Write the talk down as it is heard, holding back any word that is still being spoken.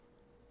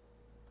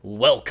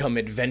Welcome,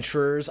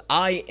 adventurers.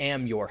 I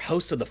am your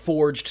host of the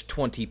Forged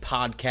 20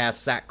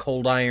 podcast, Zach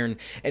Coldiron,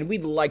 and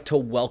we'd like to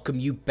welcome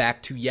you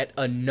back to yet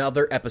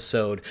another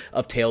episode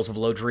of Tales of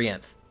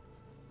Lodrienth.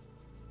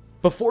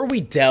 Before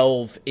we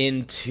delve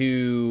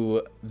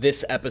into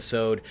this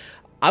episode,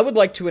 I would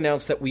like to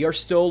announce that we are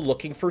still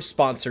looking for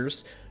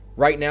sponsors.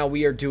 Right now,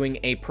 we are doing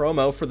a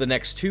promo for the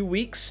next 2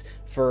 weeks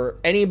for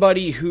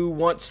anybody who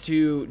wants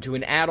to do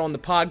an ad on the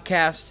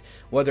podcast,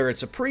 whether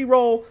it's a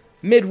pre-roll,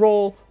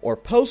 mid-roll, or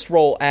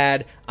post-roll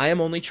ad. I am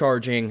only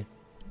charging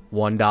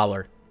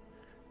 $1.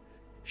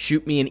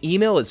 Shoot me an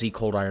email at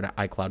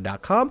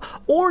zcoldiron@icloud.com,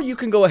 or you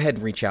can go ahead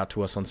and reach out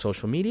to us on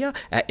social media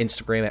at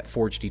Instagram at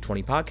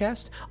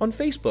ForgeD20Podcast, on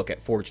Facebook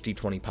at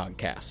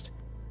ForgeD20Podcast.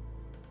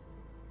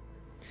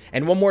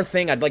 And one more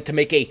thing, I'd like to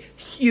make a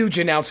huge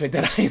announcement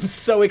that I am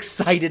so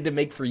excited to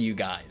make for you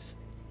guys.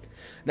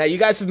 Now, you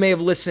guys may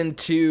have listened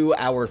to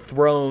our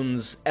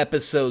Thrones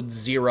Episode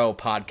 0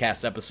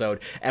 podcast episode,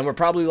 and we're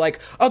probably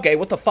like, okay,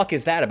 what the fuck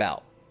is that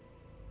about?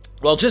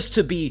 Well, just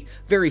to be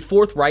very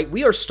forthright,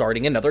 we are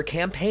starting another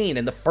campaign,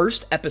 and the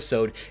first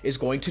episode is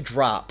going to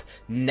drop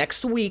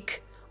next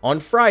week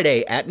on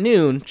Friday at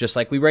noon, just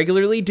like we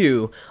regularly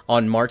do,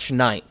 on March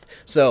 9th.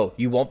 So,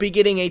 you won't be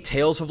getting a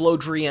Tales of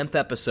Lodrienth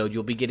episode,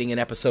 you'll be getting an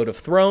episode of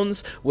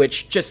Thrones,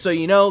 which, just so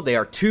you know, they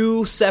are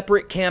two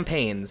separate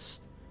campaigns.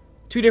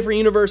 Two different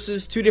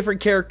universes, two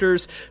different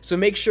characters, so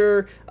make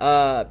sure,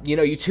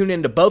 you tune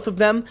into both of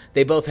them.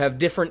 They both have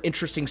different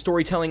interesting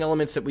storytelling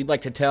elements that we'd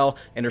like to tell,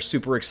 and are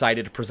super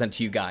excited to present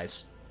to you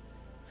guys.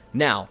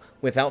 Now,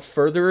 without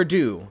further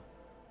ado,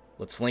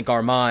 let's link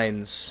our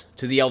minds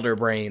to the Elder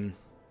Brain,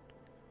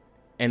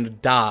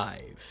 and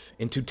dive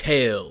into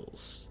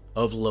Tales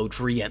of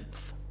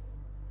Lodrienth.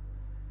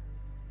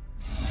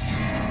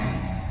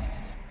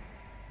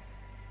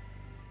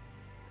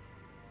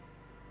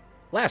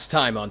 Last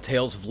time on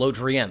Tales of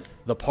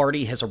Lodrienth, the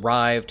party has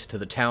arrived to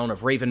the town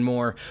of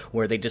Ravenmoor,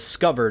 where they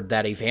discovered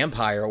that a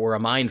vampire or a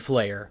mind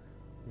flayer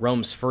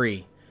roams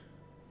free.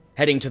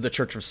 Heading to the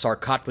Church of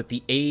Sarkat with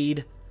the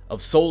aid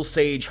of Soul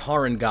Sage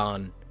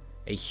Harangon,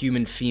 a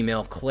human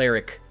female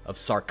cleric of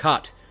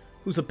Sarkat,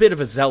 who's a bit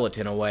of a zealot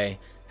in a way,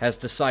 has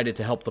decided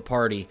to help the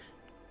party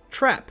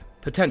trap,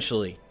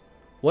 potentially,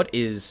 what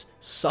is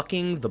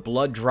sucking the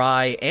blood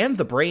dry and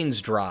the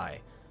brains dry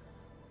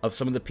of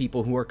some of the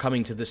people who are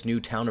coming to this new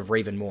town of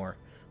Ravenmoor,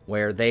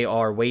 where they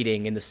are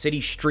waiting in the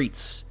city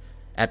streets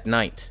at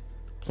night,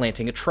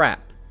 planting a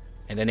trap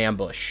and an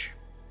ambush.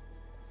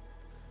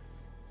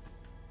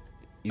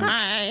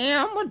 I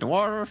am a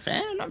dwarf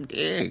and I'm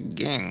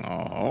digging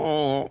a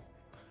hole.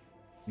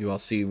 You all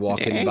see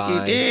walking Diggy,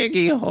 by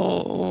diggy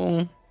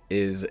hole.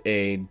 is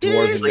a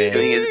dwarven man.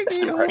 Doing his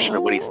best impression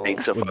of what he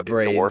thinks a fucking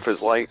braids. dwarf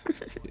is like.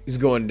 He's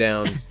going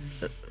down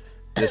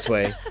this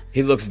way.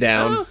 He looks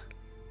down,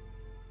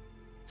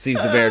 sees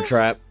the bear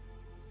trap.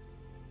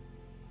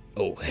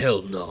 Oh,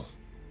 hell no.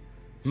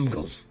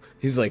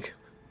 He's like,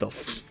 the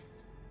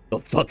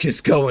fuck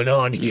is going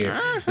on here?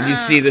 And you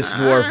see this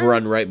dwarf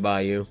run right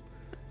by you.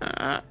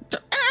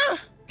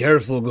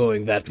 Careful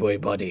going that way,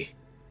 buddy.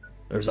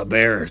 There's a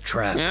bear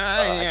trap.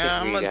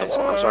 I'm a I'm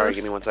dwarf. sorry,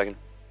 give me 1 second.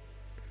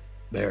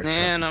 Bear trap.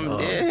 And I'm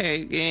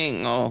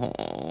digging a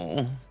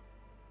hole.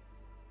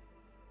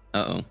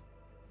 Uh-oh.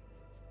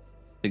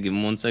 Give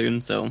him 1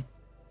 second, so...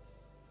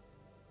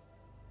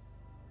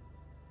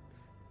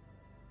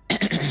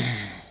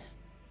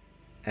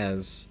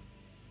 As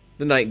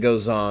the night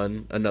goes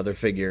on, another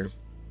figure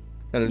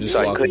kind of just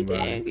Sorry, walking by.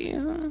 I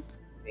didn't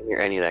hear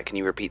any of that. Can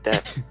you repeat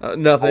that?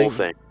 Nothing. Whole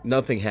thing.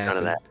 Nothing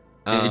happened. None of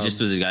that. It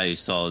just was a guy who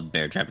saw a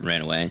bear trap and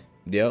ran away.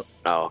 Yep.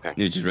 Oh, okay. It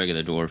was just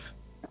regular dwarf.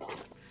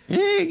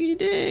 Diggy,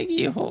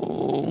 diggy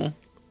hole.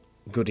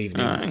 Good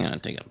evening. I'm gonna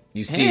take a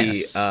You see,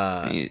 piss.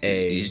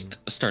 He just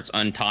starts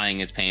untying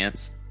his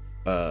pants.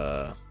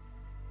 all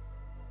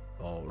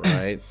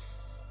right.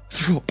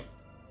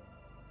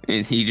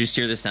 And you just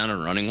hear the sound of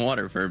running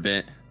water for a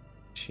bit.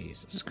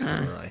 Jesus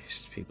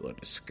Christ, people are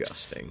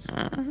disgusting.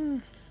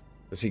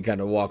 As he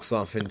kind of walks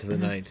off into the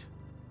night.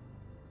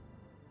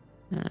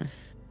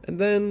 And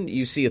then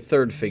you see a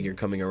third figure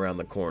coming around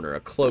the corner, a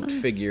cloaked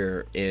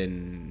figure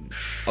in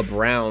a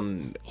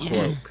brown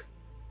cloak.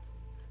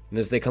 And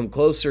as they come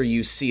closer,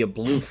 you see a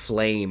blue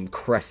flame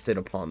crested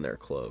upon their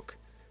cloak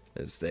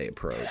as they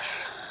approach.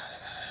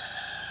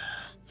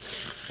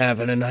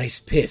 Having a nice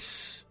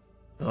piss,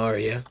 are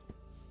you?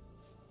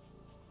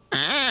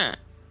 I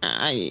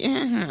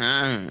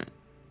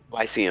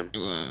see him.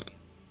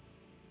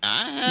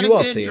 I had You all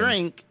a good see him.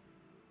 drink.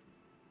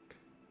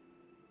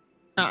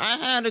 I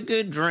had a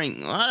good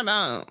drink. What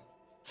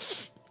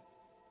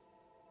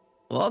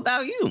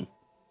about you?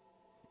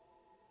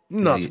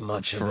 Not He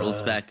much of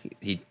furls a... back.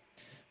 He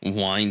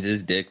winds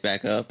his dick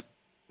back up,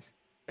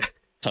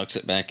 tucks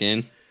it back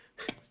in,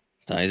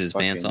 ties his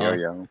pants off.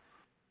 Yo-yo.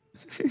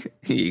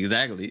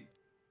 Exactly.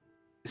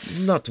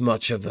 Not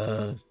much of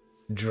a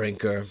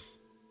drinker.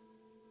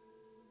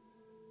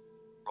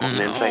 Roll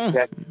an insight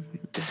check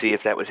to see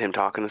if that was him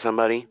talking to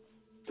somebody.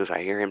 Because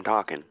I hear him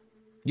talking.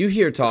 You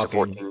hear It's a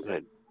talking. 14,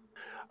 good.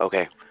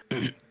 Okay.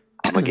 I'm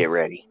gonna get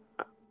ready.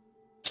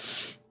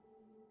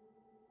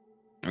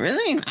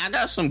 Really? I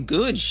got some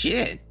good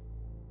shit.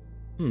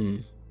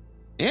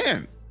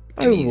 Yeah.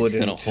 I He's gonna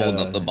wouldn't, hold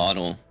up the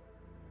bottle.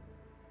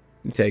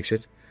 He takes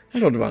it. I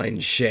don't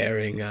mind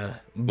sharing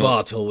a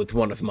bottle with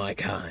one of my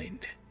kind.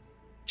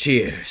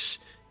 Cheers.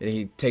 And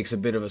he takes a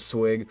bit of a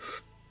swig.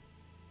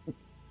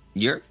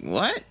 You're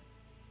what?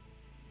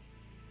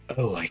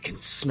 Oh, I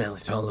can smell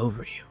it all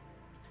over you.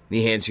 And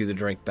he hands you the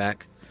drink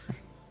back.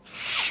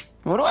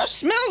 What do I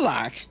smell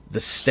like? The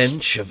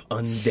stench of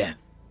undeath.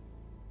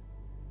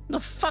 The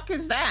fuck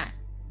is that?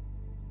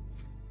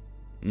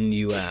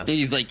 You ask.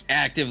 He's like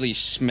actively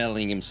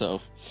smelling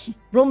himself.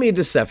 Roll me a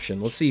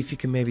deception. Let's see if you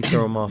can maybe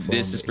throw him off.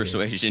 This is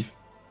persuasion.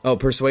 Oh,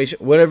 persuasion.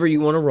 Whatever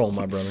you want to roll,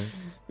 my brother.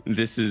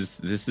 This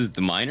is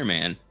the Miner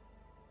Man.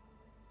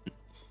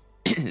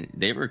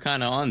 They were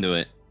kind of onto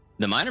it.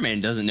 The Miner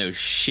Man doesn't know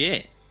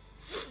shit.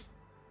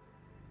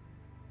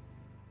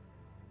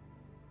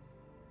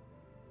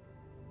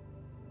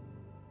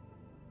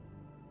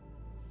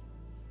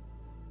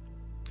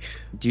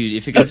 Dude,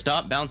 if it could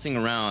stop bouncing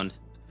around.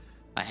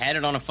 I had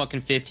it on a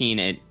fucking 15.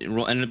 It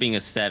ended up being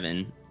a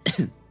 7.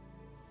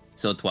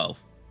 So 12.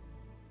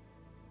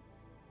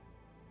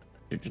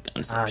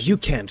 You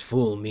can't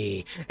fool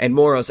me. And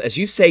Moros, as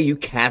you say you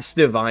cast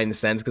Divine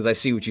Sense, because I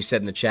see what you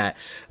said in the chat,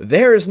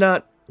 there is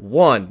not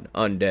one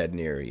undead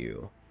near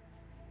you.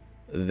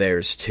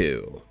 There's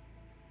 2.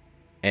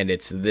 And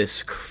it's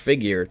this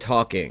figure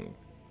talking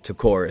to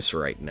Chorus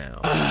right now.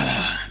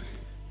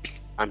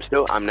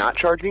 I'm not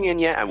charging in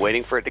yet. I'm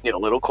waiting for it to get a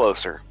little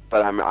closer.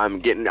 But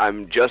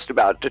I'm just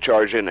about to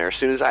charge in there. As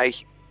soon as I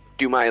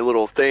do my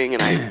little thing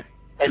and I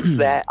sense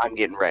that, I'm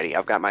getting ready.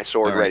 I've got my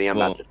sword ready. I'm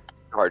about to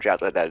charge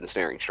out that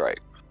ensnaring strike.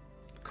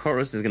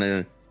 Chorus is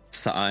gonna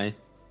sigh.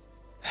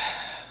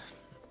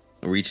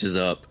 Reaches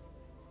up,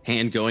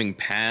 hand going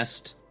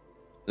past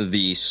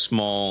the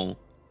small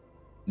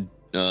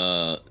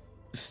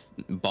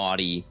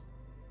body,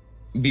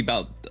 be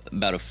about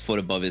a foot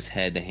above his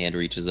head. The hand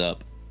reaches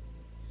up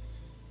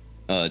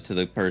to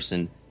the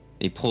person.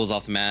 He pulls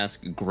off the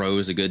mask,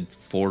 grows a good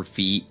 4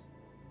 feet,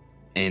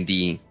 and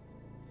the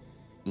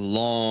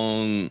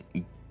long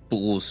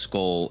bull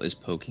skull is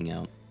poking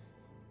out.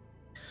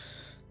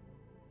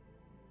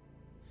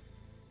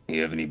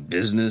 You have any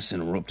business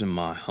interrupting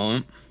my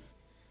hunt?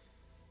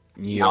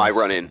 Yeah. No, I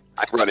run in.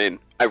 As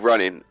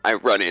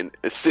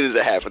soon as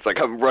it happens,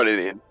 like I'm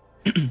running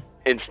in.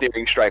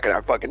 Ensnaring strike, and I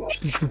fucking...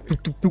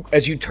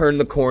 As you turn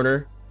the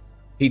corner,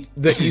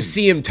 you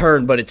see him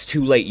turn, but it's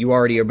too late. You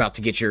already are about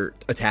to get your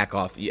attack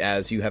off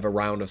as you have a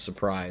round of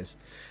surprise.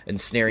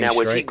 Ensnaring strike. Now,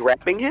 was he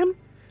grabbing him?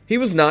 He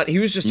was not. He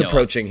was just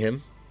approaching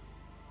him.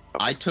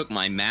 I took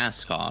my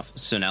mask off,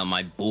 so now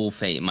my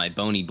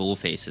bony bull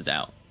face is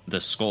out. The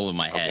skull of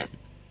my head.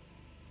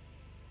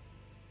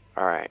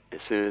 Alright,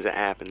 as soon as it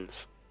happens...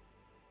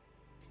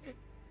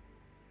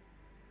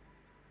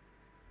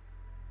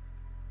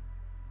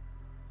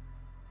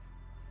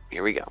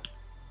 Here we go.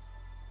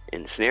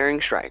 Ensnaring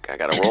strike. I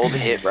gotta roll the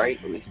hit, right?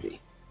 Let me see.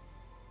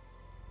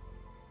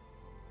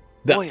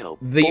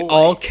 The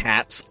all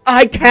caps.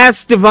 I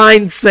cast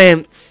Divine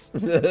Sense!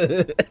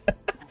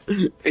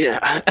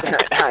 Yeah,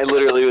 I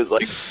literally was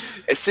like,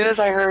 as soon as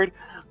I heard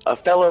a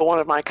fellow one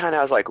of my kind,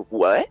 I was like,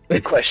 what?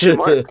 Question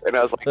mark? And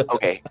I was like,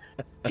 okay,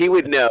 he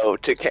would know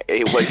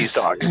what he's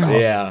talking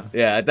about.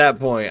 Yeah, at that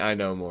point, I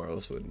know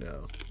Moros would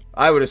know.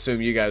 I would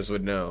assume you guys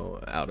would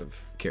know out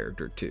of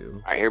character,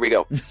 too. Alright, here we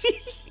go.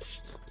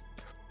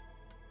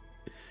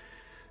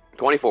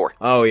 24.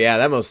 Oh, yeah,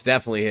 that most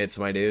definitely hits,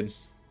 my dude.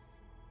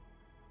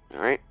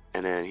 Alright,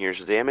 and then here's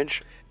the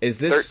damage. Is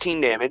this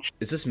 13 damage.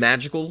 Is this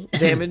magical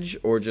damage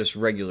or just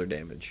regular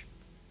damage?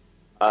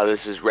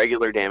 This is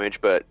regular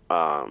damage, but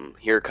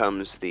here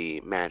comes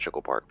the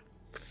magical part.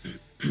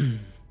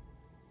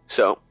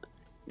 So,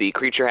 the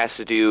creature has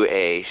to do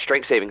a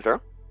strength saving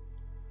throw.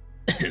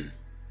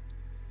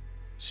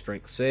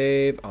 Strength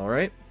save,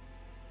 alright.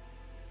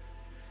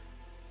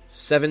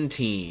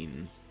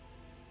 17.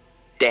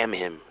 Damn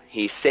him.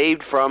 He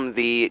saved from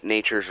the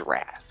nature's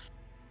wrath.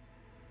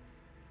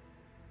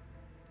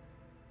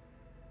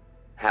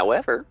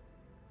 However,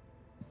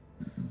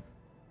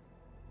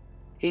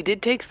 he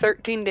did take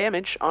 13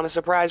 damage on a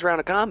surprise round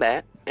of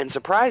combat, and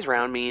surprise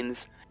round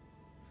means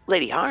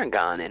Lady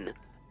Harangon and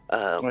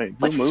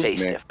what's his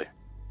face?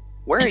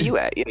 Where are you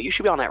at? You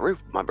should be on that roof,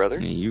 my brother.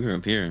 Yeah, you were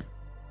up here.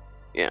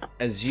 Yeah.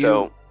 As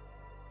you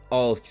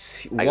all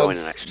I go in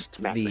and I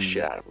smack the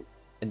shit out of him.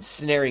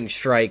 Ensnaring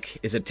strike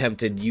is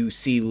attempted. You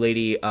see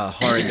Lady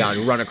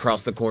Harangon run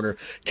across the corner,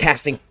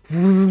 casting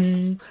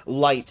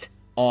light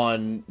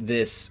on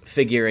this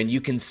figure, and you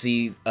can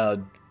see a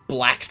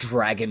black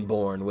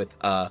dragonborn with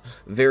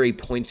very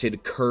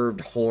pointed,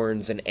 curved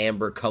horns and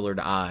amber-colored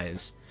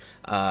eyes.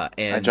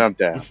 And I jumped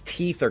down. His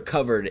teeth are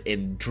covered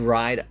in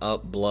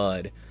dried-up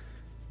blood.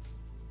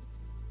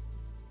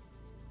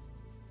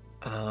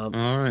 All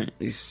right. Let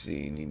me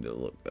see. Need to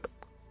look up.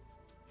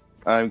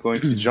 I'm going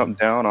to jump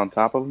down on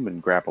top of him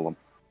and grapple him.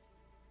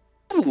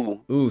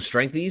 Ooh,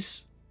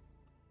 strengthies?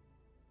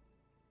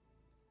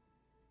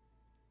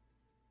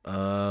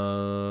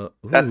 Ooh,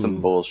 That's some Ooh.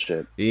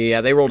 bullshit.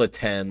 Yeah, they rolled a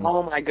 10.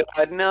 Oh my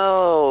god,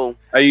 no!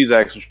 I use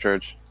action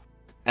surge.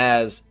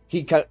 As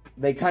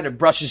they kind of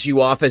brushes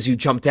you off as you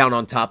jump down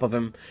on top of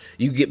him.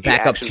 You get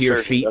back up to your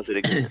feet Does it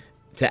again.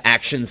 to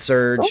action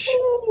surge.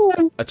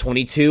 Oh. A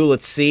 22,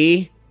 let's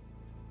see.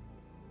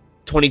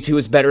 22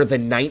 is better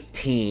than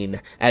 19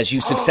 as you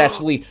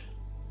successfully,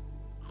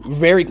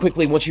 very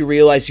quickly, once you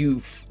realize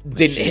you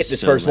didn't hit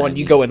this first one,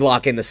 you go and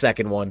lock in the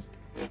second one,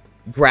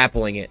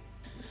 grappling it.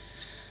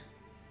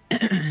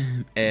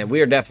 And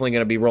we are definitely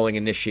going to be rolling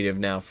initiative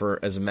now,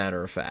 as a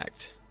matter of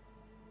fact.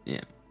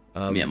 Yeah.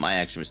 Yeah, my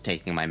action was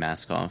taking my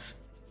mask off.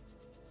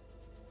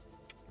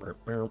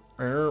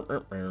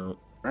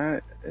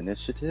 Alright,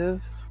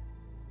 initiative.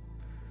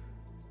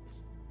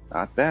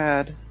 Not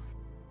bad.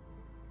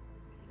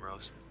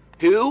 Gross.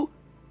 2?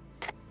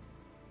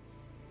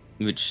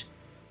 Which,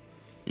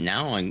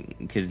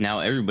 because now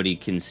everybody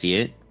can see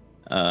it.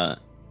 When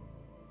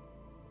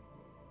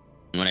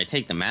I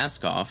take the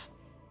mask off,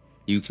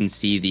 you can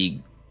see the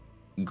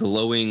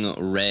glowing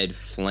red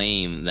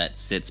flame that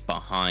sits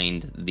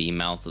behind the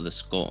mouth of the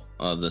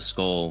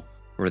skull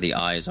where the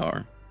eyes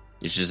are.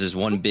 It's just this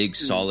one big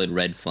solid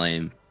red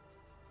flame,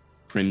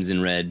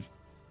 crimson red,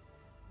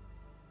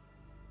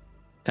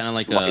 kind of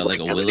like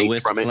a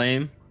will-o-wisp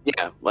flame.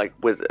 Yeah, like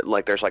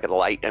there's like a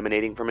light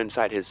emanating from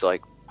inside his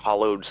like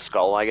hollowed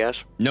skull, I guess.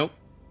 Nope,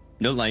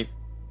 no light,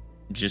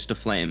 just a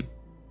flame.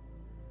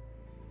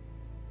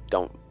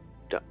 Don't.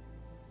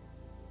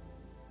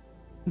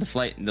 The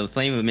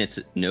flame emits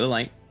no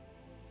light.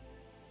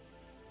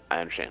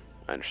 I understand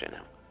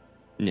now.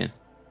 Yeah.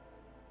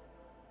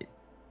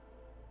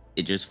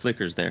 It just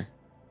flickers there.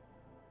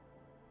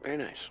 Very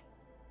nice.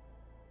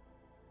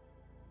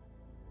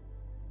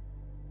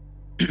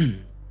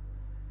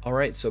 All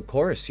right, so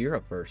Chorus, you're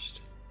up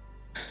first.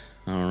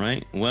 All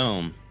right.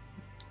 Well,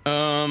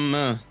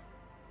 let's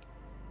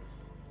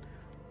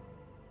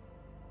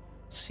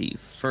see.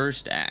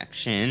 First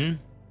action.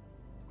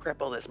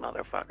 Cripple this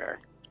motherfucker.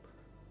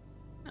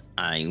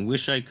 I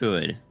wish I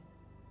could.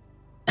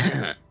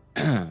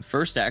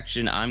 First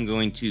action, I'm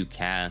going to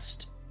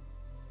cast.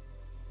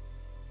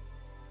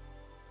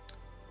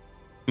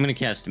 I'm going to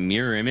cast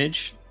Mirror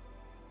Image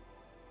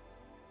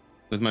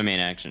with my main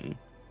action.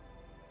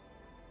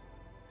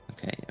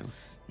 Okay.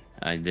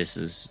 Dude,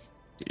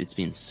 it's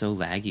been so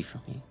laggy for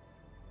me.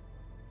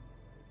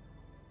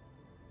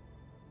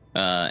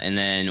 And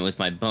then with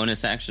my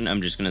bonus action,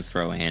 I'm just going to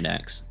throw a hand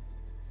axe.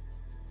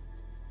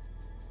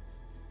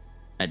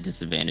 At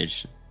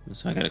disadvantage.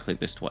 So I gotta click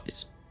this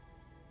twice.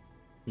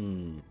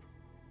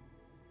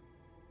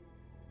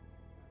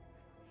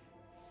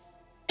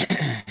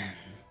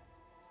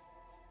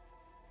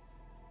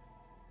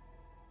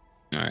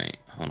 Alright,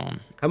 hold on.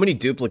 How many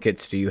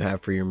duplicates do you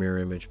have for your mirror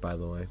image, by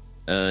the way?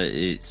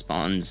 It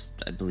spawns,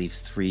 I believe,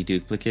 3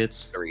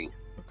 duplicates. 3.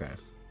 Okay.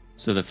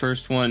 So the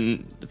first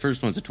one's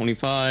a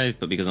 25,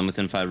 but because I'm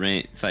within 5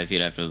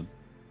 feet, I have to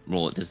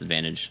roll at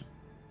disadvantage.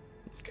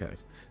 Okay.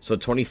 So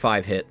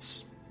 25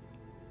 hits.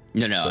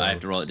 No, I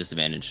have to roll at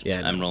disadvantage.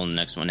 Yeah, I'm rolling the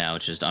next one now.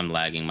 It's just I'm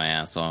lagging my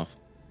ass off.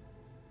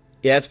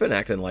 Yeah, it's been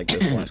acting like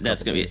this last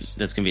That's couple gonna days.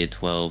 That's gonna be a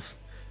 12.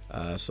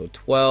 So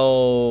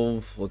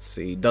 12, let's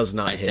see, does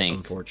not hit, think.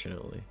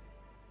 unfortunately.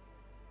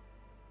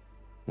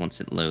 Once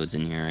it loads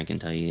in here, I can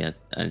tell you. Yeah,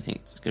 I think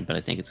it's good, but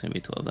I think it's gonna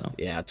be 12 though.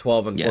 Yeah,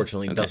 12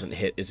 unfortunately okay. doesn't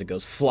hit as it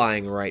goes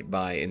flying right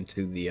by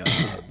into the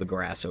the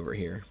grass over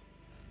here.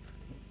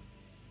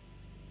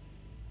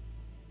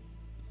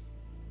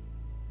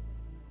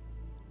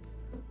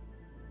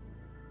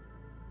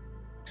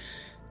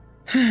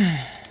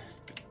 I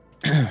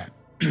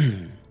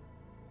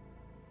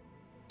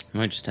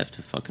might just have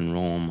to fucking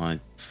roll on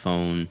my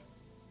phone.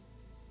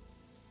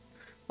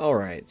 All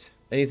right.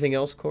 Anything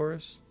else,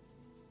 Chorus?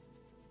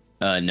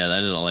 No,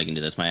 that is all I can do.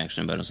 That's my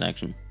action and bonus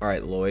action. All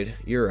right, Lloyd,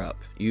 you're up.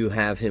 You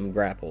have him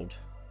grappled.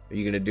 Are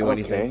you going to do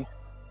anything?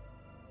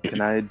 Can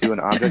I do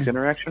an object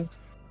interaction?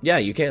 Yeah,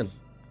 you can.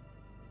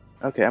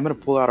 Okay, I'm gonna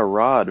pull out a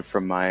rod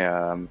from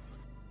my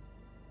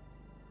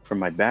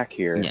back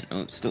here. Yeah,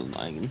 no, it's still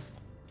lagging.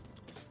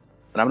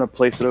 And I'm gonna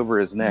place it over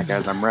his neck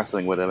as I'm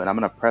wrestling with him, and I'm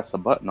gonna press a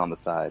button on the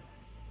side.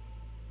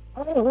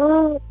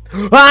 Ah!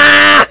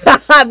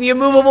 The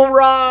immovable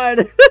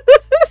rod!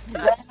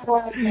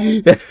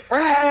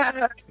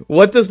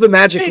 What does the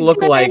magic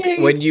look like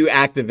when you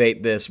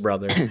activate this,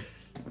 brother?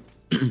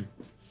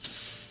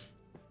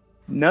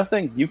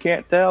 Nothing. You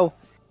can't tell.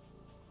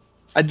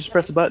 I just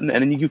press a button,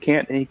 and then you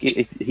can't. And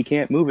he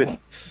can't move it.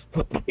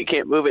 He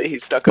can't move it.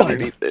 He's stuck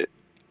underneath it.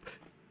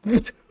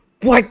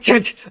 Why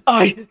can't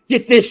I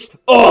get this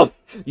off?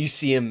 You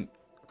see him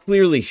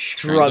clearly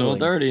struggling.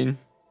 Dirty.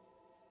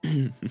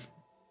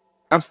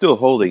 I'm still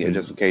holding it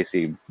just in case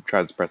he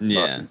tries to press the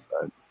Yeah. button.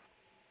 But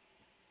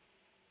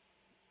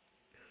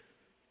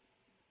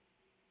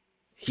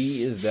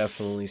He is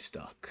definitely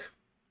stuck.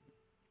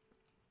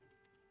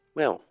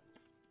 Well,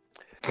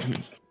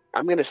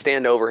 I'm going to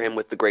stand over him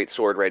with the great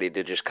sword ready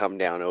to just come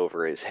down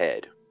over his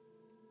head.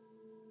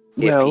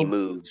 If he Well-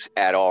 moves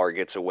at all or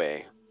gets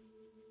away.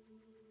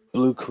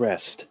 Blue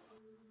crest.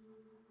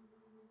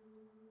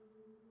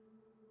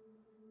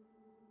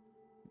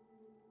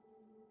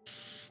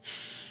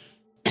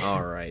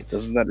 All right.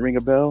 Doesn't that ring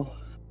a bell?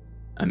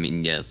 I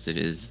mean, yes, it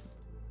is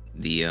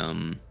the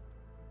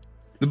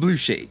Blue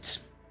Shades.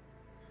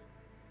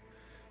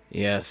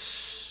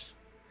 Yes.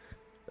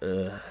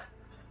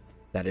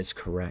 That is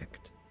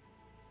correct.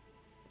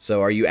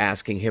 So, are you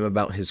asking him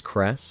about his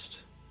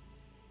crest?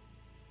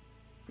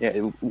 Yeah.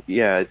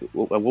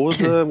 What was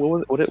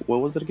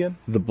it again?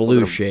 The Blue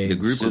Was it Shades. The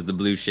group is the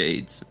Blue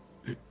Shades.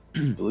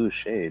 Blue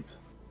Shades.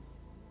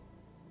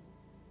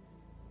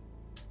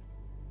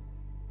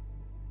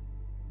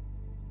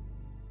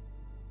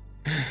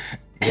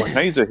 Can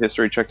I use a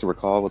history check to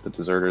recall what the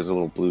deserter's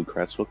little blue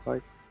crest looked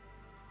like?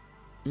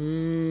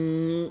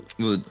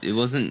 Well, it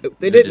wasn't.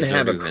 They the didn't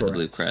have a deserter who had the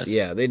blue crest.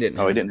 Yeah, they didn't.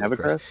 Oh, he didn't have a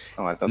crest?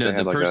 Oh, I thought No, they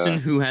had the like person a...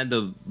 who had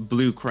the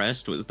blue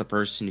crest was the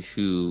person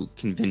who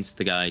convinced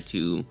the guy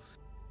to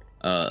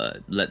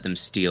let them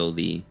steal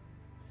the.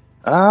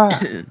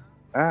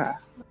 Ah.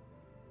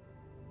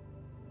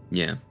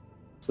 Yeah.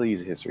 Still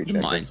use a history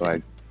check Mine so I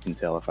thing. can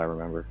tell if I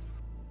remember.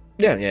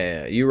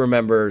 Yeah. You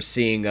remember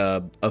seeing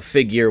a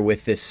figure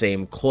with this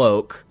same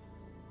cloak,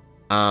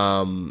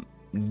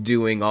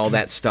 doing all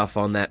that stuff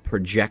on that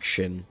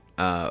projection,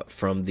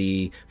 from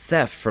the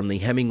theft from the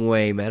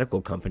Hemingway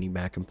Medical Company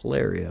back in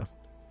Polaria.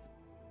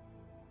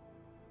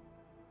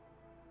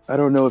 I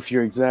don't know if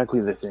you're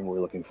exactly the thing we're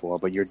looking for,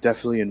 but you're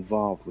definitely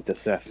involved with the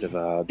theft of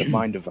the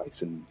mind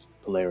device in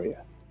Polaria.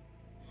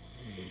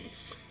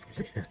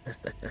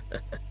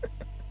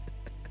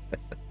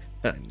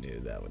 I knew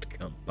that would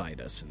come bite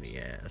us in the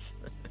ass.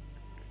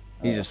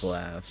 He just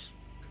laughs.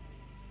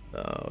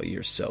 Oh,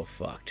 you're so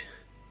fucked.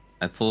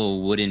 I pull a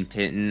wooden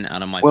piton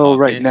out of my Well, pocket.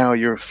 right now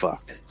you're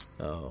fucked.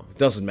 Oh,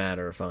 doesn't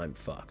matter if I'm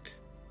fucked.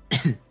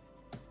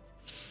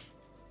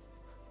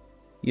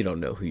 You don't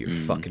know who you're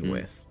fucking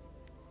with.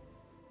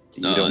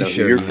 You I'm don't know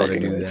sure who you're you want to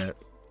fucking do with.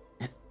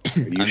 that. Are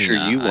you I mean, sure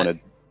you I- want to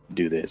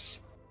do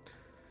this?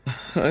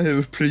 I have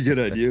a pretty good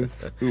idea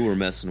who we're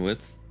messing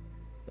with.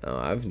 Oh,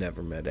 I've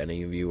never met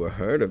any of you or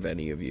heard of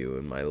any of you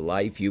in my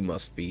life. You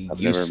must be I've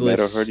useless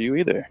never met or heard of you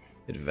either.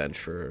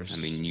 adventurers. I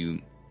mean,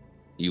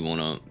 you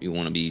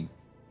wanna be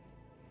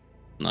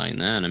denying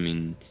that. I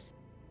mean,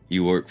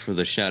 you work for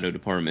the shadow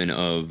department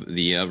of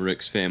the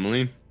Averix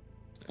family,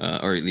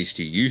 or at least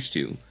you used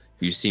to.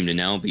 You seem to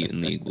now be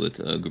in league with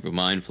a group of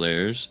mind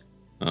flayers.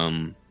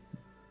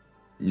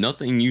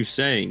 Nothing you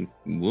say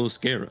will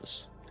scare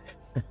us.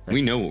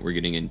 We know what we're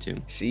getting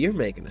into. See, you're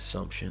making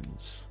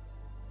assumptions.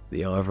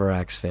 The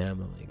Arvarax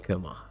family,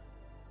 come on.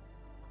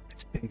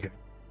 It's bigger.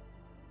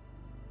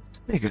 It's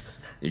bigger than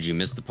that. Did you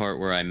miss the part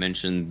where I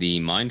mentioned the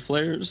mind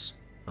flayers?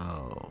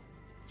 Oh.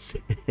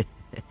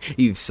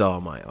 You saw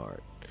my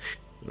art.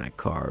 When I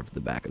carved the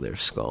back of their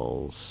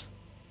skulls,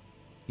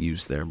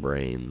 used their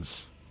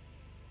brains,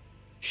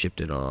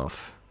 shipped it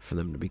off for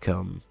them to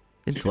become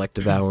intellect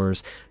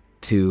devourers,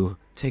 to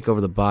take over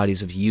the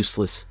bodies of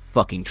useless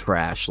fucking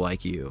trash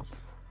like you.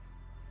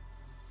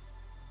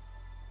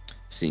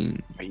 See,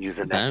 Are you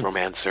the That's-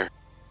 necromancer?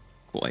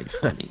 quite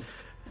funny.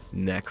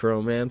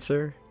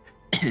 Necromancer?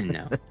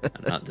 No,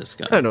 not this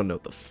guy. I don't know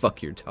what the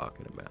fuck you're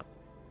talking about.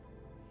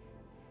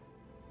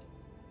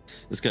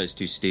 This guy's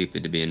too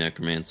stupid to be a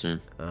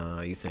necromancer.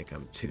 You think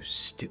I'm too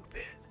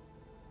stupid.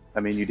 I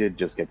mean, you did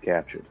just get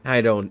captured.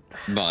 I don't...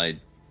 By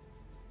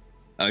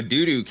a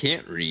dude who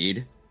can't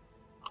read,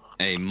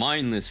 a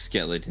mindless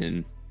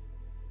skeleton,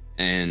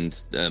 and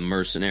a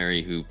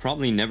mercenary who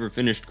probably never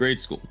finished grade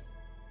school.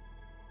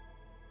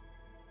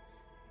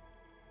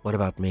 What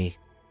about me?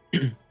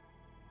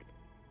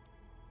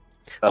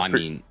 I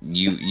mean,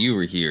 you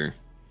were here.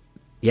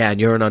 Yeah, and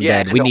you're an undead. Yeah,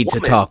 and we a need to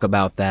woman. talk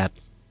about that.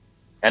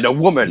 And a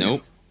woman.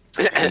 Nope.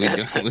 We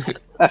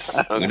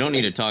don't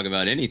need to talk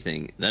about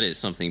anything. That is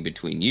something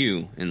between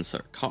you and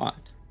Sarkot.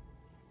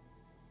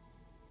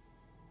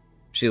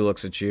 She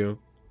looks at you.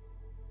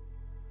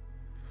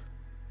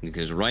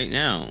 Because right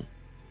now,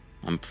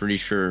 I'm pretty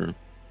sure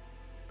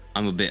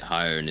I'm a bit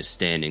higher in his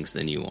standings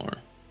than you are.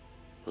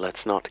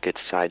 Let's not get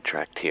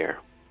sidetracked here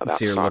about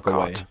See her look Sarkot.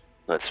 away.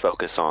 Let's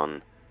focus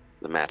on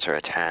the matter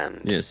at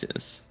hand.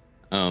 Yes.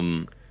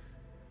 Blue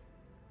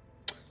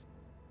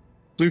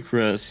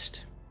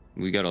Crest.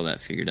 We got all that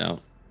figured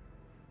out.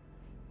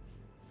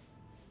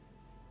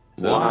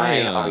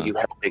 Why are you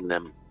helping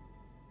them?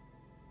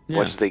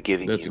 What is they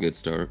giving That's you? a good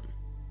start.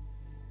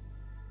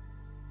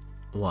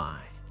 Why?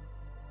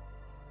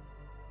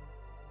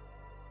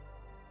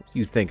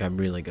 You think I'm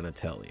really gonna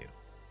tell you?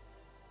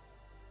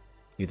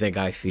 You think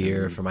I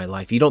fear for my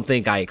life? You don't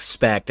think I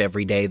expect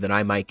every day that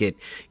I might get,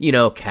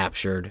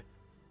 captured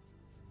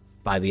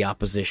by the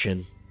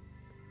opposition,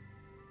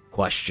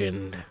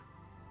 questioned?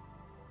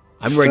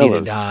 I'm ready to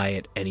Fellas. die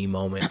at any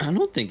moment. I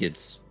don't think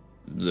it's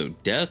the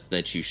death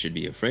that you should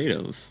be afraid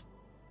of.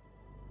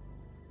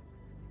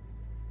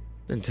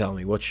 Then tell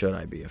me, what should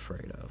I be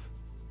afraid of?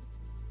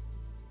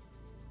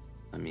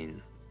 I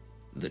mean,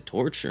 the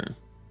torture.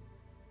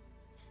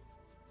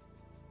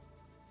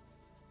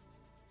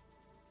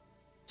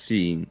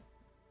 See,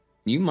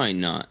 you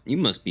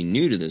must be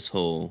new to this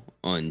whole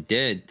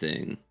undead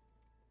thing.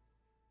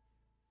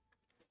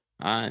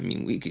 I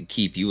mean, we could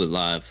keep you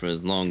alive for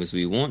as long as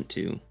we want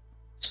to.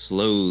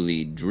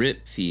 slowly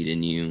drip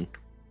feeding you,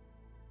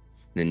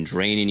 then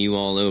draining you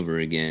all over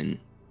again.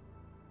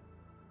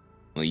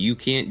 Well, you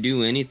can't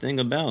do anything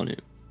about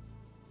it.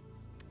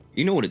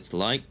 You know what it's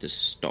like to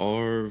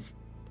starve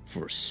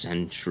for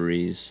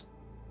centuries?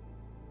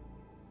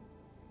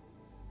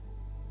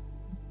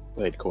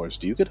 Wait, Cores,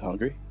 do you get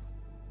hungry?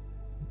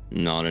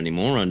 Not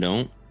anymore, I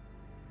don't.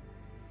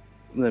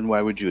 Then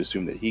why would you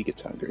assume that he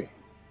gets hungry?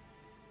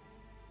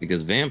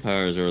 Because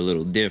vampires are a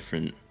little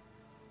different.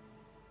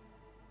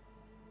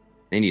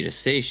 They need to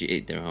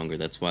satiate their hunger,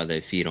 that's why they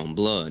feed on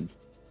blood.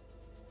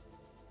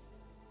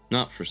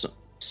 Not for some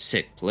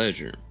sick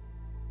pleasure.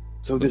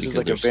 So this is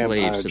like a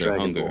vampire to their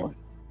hunger. dragonborn.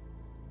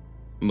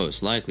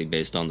 Most likely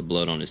based on the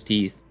blood on his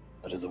teeth.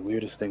 That is the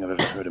weirdest thing I've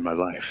ever heard in my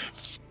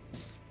life.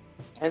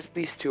 As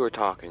these two are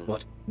talking,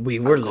 What? We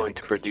were I'm going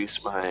to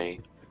produce my...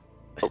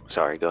 Oh,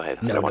 sorry, go ahead.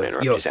 I don't want to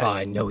interrupt you're you, Zach.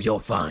 fine. No, you're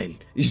fine.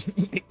 I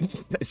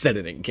said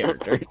it in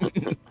character.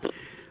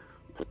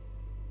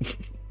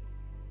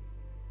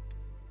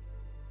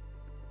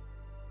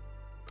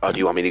 Oh, do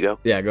you want me to go?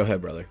 Yeah, go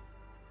ahead, brother.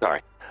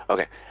 Sorry.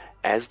 Okay.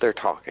 As they're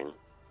talking,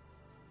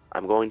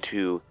 I'm going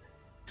to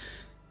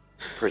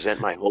present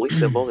my holy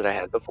symbol that I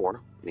had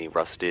before, the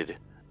rusted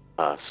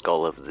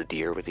skull of the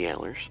deer with the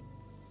antlers.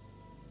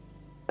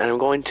 And I'm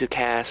going to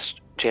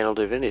cast Channel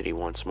Divinity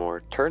once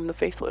more, Turn the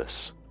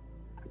Faithless.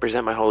 I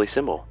present my holy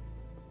symbol.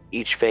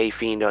 Each fey,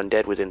 fiend,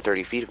 undead within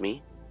 30 feet of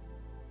me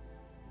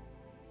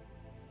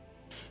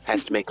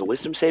has to make a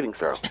wisdom saving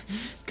throw.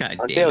 God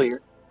On damn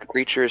failure, the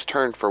creature is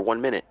turned for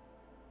 1 minute.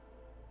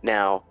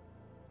 Now,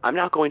 I'm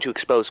not going to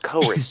expose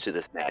Chorus to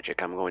this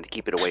magic. I'm going to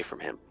keep it away from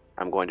him.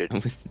 I'm going to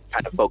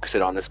kind of focus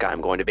it on this guy.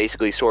 I'm going to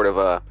basically sort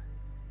of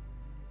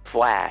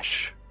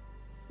flash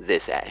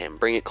this at him,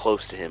 bring it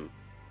close to him,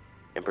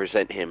 and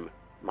present him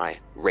my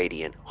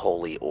radiant,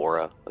 holy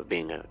aura of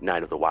being a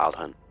Knight of the Wild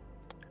Hunt.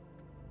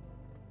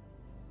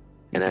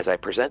 And as I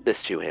present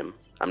this to him,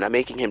 I'm not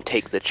making him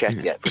take the check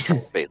yet for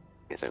faith,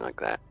 anything like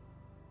that.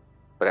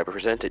 But I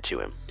present it to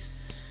him.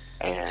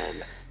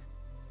 And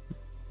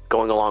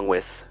going along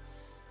with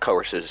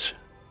Chorus's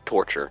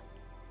torture.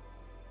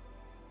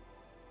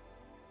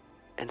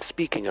 And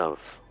speaking of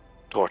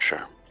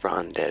torture for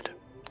undead,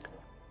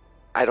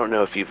 I don't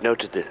know if you've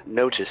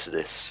noticed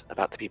this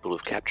about the people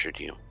who've captured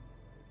you,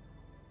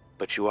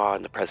 but you are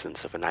in the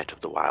presence of a Knight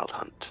of the Wild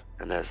Hunt,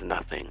 and there's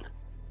nothing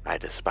I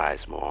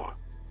despise more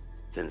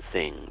than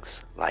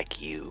things like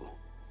you,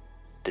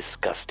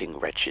 disgusting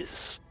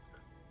wretches,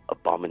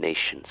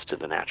 abominations to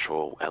the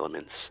natural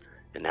elements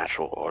and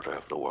natural order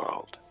of the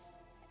world.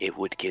 It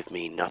would give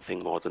me nothing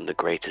more than the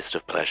greatest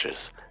of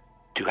pleasures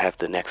to have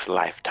the next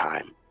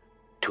lifetime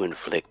to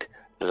inflict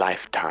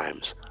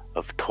lifetimes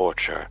of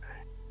torture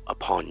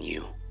upon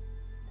you,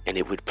 and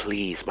it would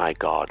please my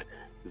God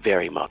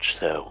very much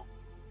so.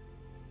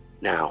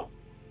 Now,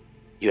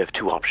 you have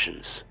two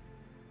options.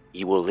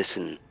 You will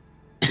listen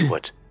to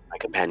what my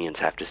companions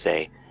have to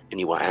say, and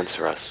you will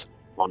answer us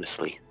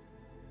honestly.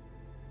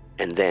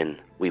 And then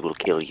we will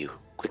kill you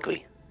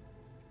quickly.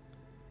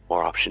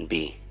 Or option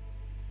B,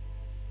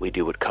 we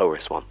do what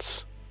Chorus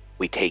wants.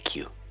 We take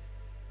you,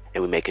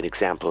 and we make an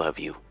example of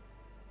you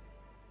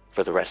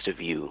for the rest of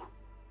you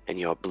and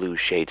your Blue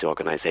Shades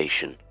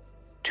organization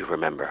to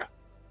remember.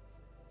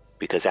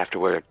 Because after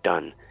we're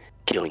done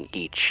killing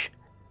each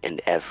and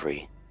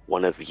every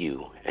one of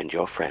you and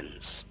your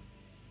friends,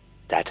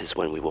 that is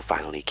when we will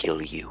finally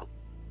kill you.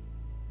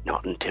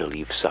 Not until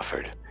you've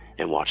suffered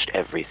and watched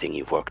everything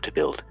you've worked to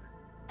build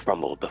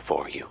crumble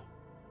before you.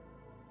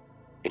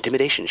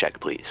 Intimidation check,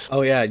 please.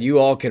 Oh yeah, you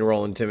all can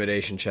roll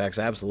intimidation checks,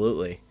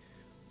 absolutely.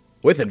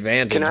 With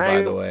advantage,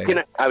 by the way.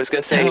 I was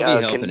going to say... I'll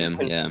be helping him,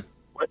 yeah.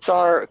 What's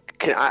our...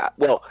 I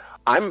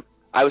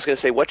was going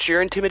to say, what's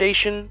your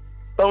intimidation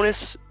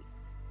bonus?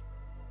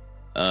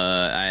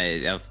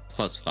 I have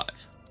 +5.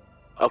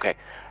 Okay.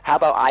 How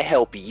about I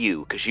help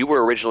you? Because you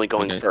were originally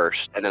going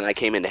first, and then I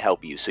came in to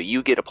help you. So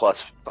you get a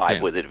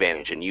 +5 with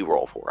advantage, and you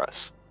roll for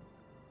us.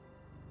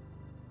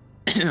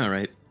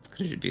 Alright.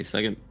 It should be a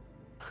second.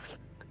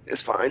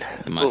 It's fine.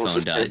 And my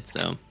phone died,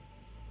 so...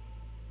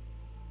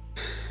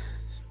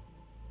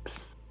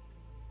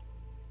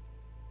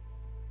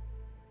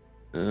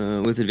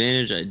 with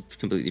advantage, I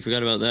completely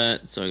forgot about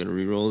that, so I gotta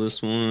re-roll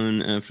this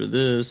one after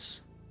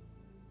this.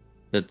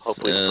 That's,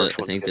 I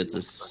think it's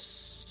a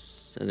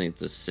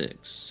 6,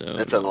 so...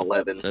 That's an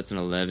 11. That's an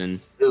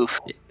 11. Oof.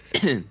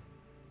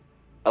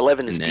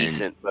 11 is And then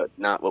decent, but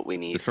not what we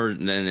need. The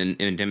first, then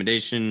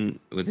intimidation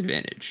with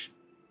advantage.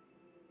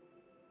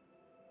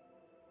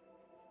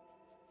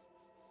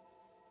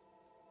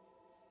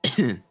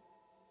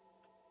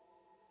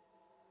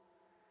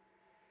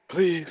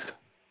 Please.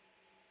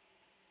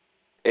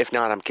 If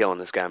not, I'm killing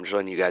this guy. I'm just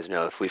letting you guys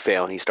know. If we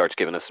fail and he starts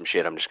giving us some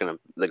shit, I'm just gonna...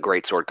 The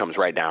greatsword comes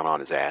right down on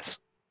his ass.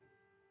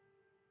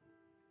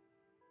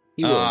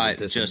 I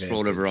just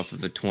rolled over off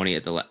of a 20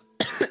 at the last.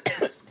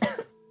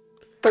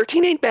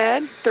 13 ain't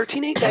bad.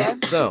 13 ain't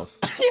bad. So,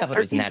 Yeah, but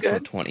it's natural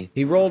good. 20.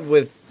 he rolled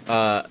with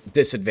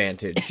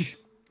disadvantage.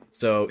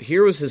 So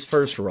here was his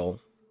first roll.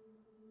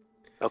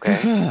 Okay.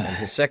 And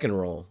his second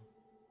roll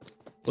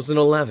was an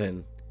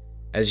 11.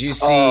 As you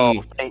see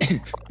Oh,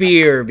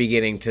 fear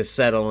beginning to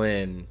settle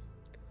in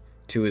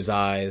to his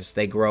eyes,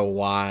 they grow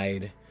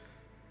wide.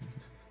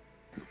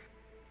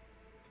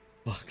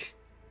 Fuck.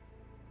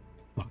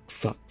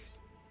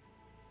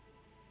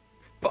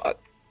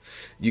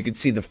 You can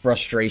see the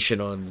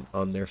frustration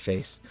on their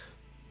face.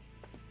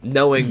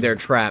 Knowing they're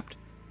trapped,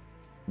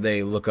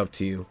 they look up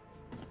to you,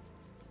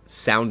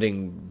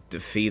 sounding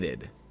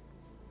defeated.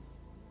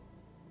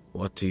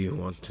 What do you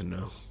want to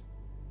know?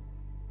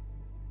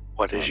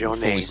 what is your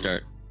Before name?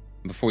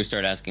 before we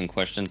start asking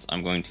questions,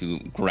 I'm going to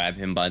grab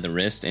him by the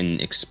wrist and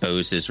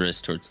expose his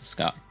wrist towards the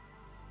sky.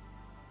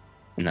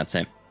 And that's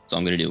it. That's all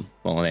I'm going to do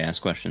while they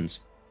ask questions.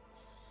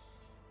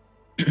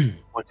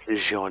 What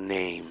is your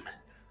name?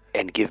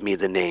 And give me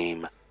the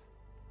name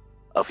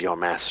of your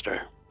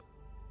master.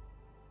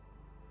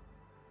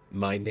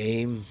 My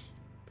name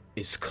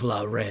is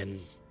Claren.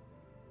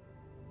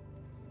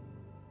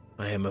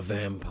 I am a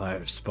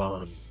vampire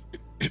spawn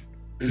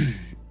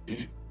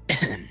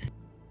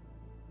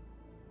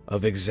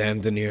of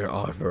Exandinir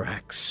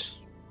Arvarax.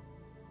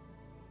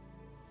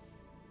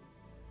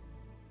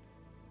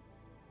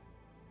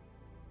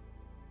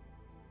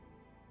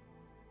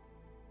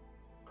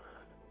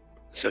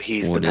 So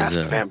he's What the is,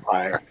 master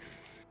vampire.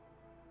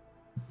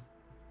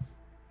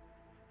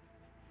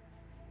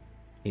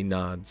 He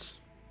nods.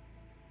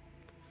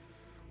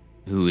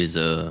 Who's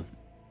the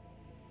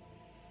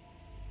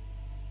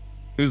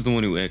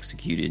one who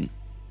executed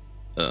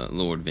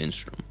Lord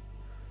Vinstrom?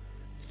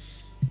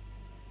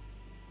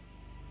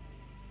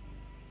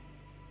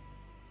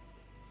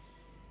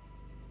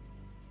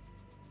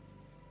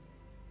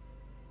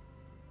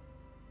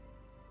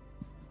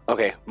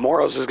 Okay,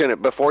 Moros is gonna.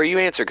 Before you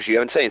answer, because you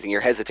haven't said anything, you're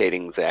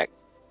hesitating, Zach.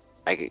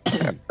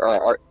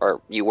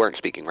 Or you weren't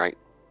speaking, right?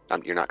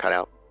 You're not cut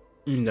out.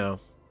 No.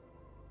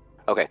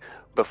 Okay,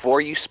 before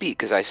you speak,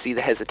 because I see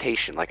the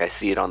hesitation, like I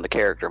see it on the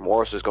character,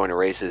 Morris is going to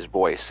raise his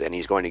voice, and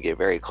he's going to get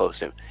very close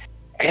to him.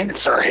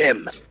 Answer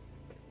him!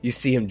 You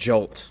see him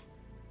jolt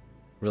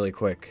really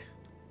quick.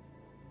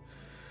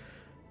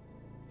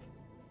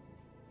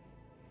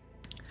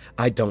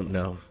 I don't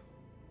know.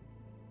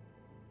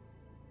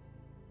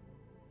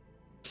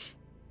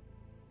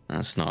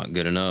 That's not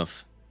good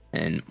enough.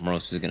 And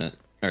Chorus is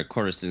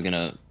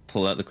gonna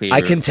pull out the cleaver.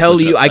 I can tell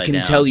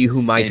you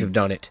who might have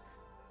done it.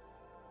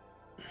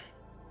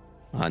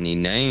 I need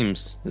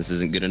names. This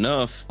isn't good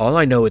enough. All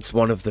I know, it's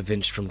one of the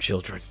Vinstrom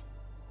children.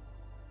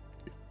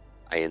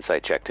 I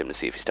insight checked him to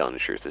see if he's telling the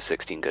truth. Is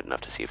 16 good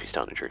enough to see if he's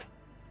telling the truth?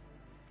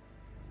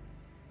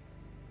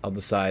 I'll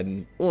decide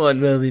in 1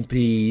 moment,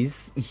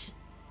 please.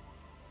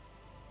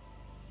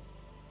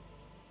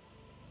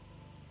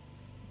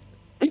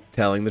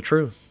 Telling the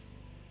truth.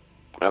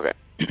 Okay.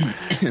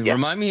 Yeah.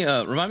 Remind me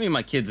of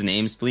my kids'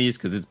 names, please,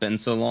 because it's been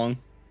so long.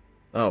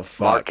 Oh,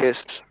 fuck.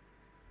 Marcus.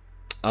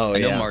 Oh, I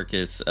know yeah.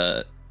 Marcus,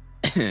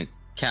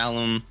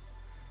 Callum.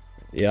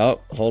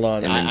 Yep. Hold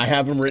on. And then, I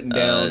have them written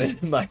down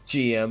in my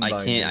GM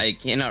binder. I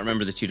cannot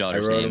remember the two I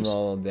daughters' wrote names. them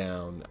all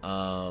down.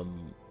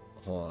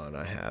 Hold on.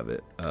 I have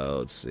it.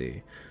 Let's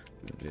see.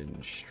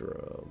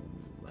 Vinstrom.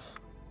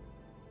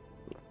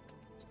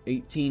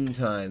 18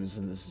 times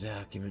in this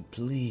document,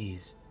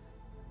 please.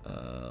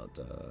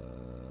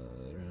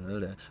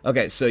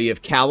 Okay, so you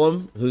have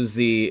Callum, who's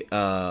the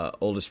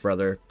oldest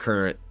brother,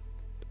 current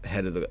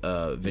head of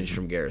the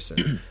Vinstrom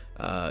garrison.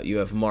 You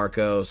have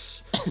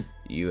Marcos.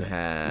 You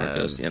have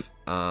Marcos, yep.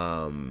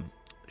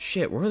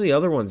 Shit, where are the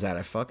other ones at?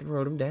 I fucking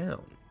wrote them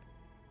down.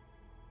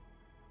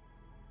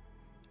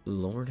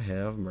 Lord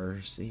have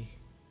mercy.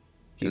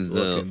 It was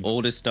the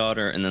oldest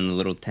daughter and then the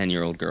little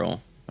 10-year-old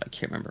girl. I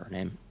can't remember her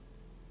name.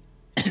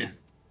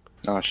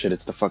 Oh shit,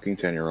 it's the fucking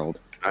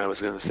 10-year-old. I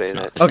was going to say It's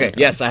not that. the Okay, same.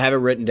 yes, I have it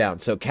written down.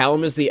 So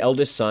Callum is the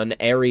eldest son,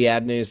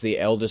 Ariadne is the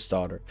eldest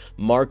daughter,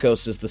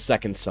 Marcos is the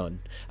second son,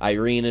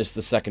 Irene is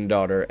the second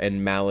daughter,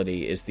 and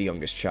Malady is the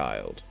youngest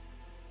child.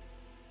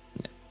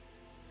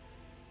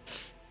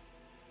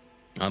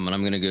 And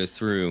I'm going to go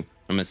through.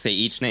 I'm going to say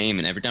each name,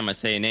 and every time I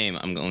say a name,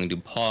 I'm going to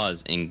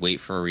pause and wait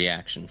for a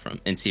reaction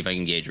and see if I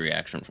can gauge a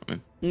reaction from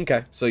him.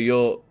 Okay, so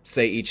you'll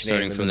say each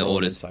Starting name from and the roll an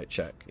oldest. insight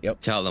check.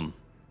 Yep. Callum.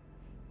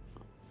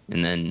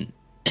 And then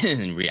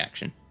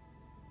reaction.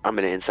 I'm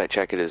going to insight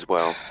check it as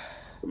well.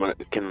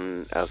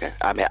 Okay.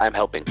 I'm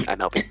helping. I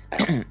help.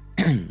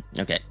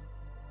 Okay.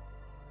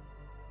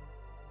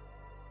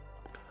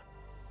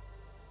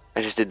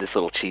 I just did this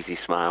little cheesy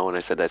smile when I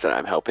said that. I said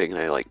I'm helping,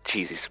 and I like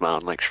cheesy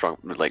smiled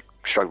and like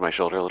shrugged my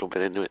shoulder a little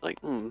bit into it, like.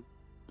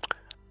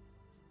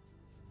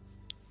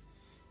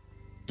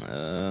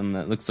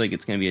 That looks like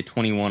it's going to be a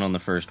 21 on the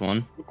first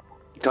one.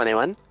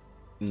 21.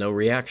 No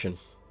reaction.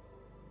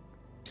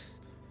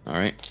 All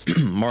right.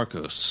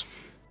 Marcos.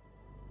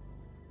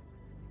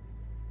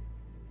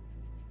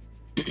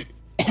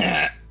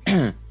 I'm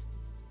gonna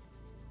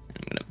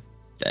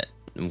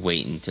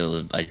wait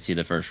until I see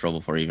the first roll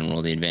before I even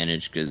roll the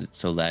advantage because it's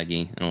so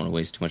laggy. I don't want to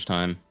waste too much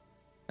time.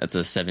 That's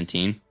a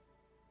 17.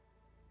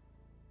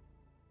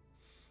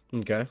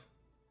 Okay.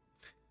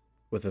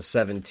 With a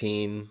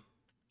 17,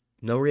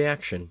 no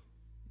reaction.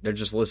 They're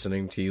just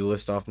listening to you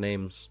list off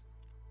names.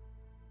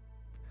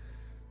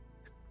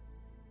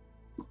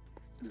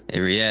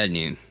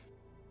 Ariadne.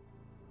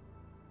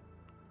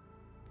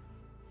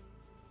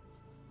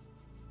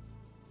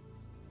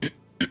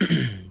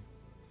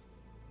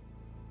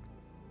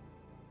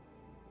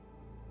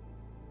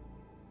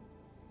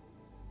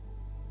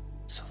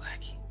 So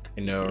laggy.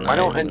 I know. Why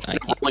don't, I instead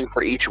of can't- rolling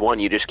for each one,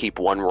 you just keep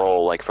one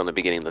roll, like from the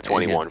beginning of the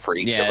 21 for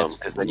each yeah, of them, it's-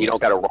 because then you yeah.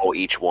 don't got to roll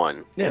each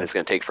one, Yeah. and it's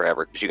going to take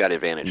forever, because you got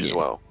advantage as Yeah.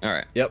 well. All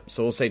right. Yep,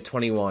 so we'll say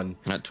 21.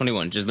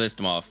 21. Just list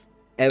them off.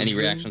 Any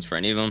reactions for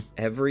any of them?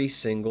 Every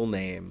single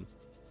name.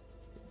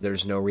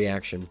 There's no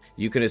reaction.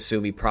 You can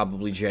assume he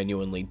probably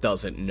genuinely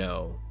doesn't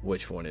know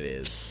which one it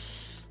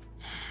is.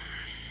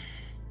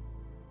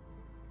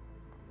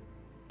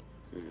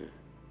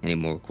 Any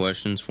more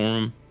questions for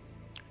him?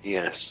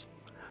 Yes.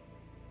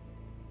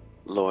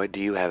 Lloyd,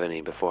 do you have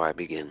any before I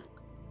begin?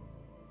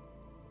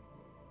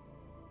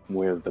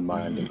 Where's the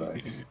mind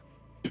device?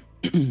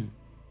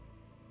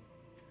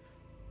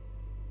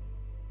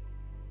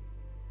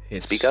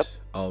 It's Speak up.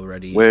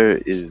 already Where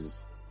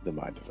is the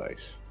mind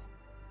device?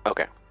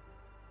 Okay.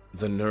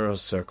 the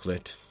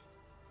neurocirclet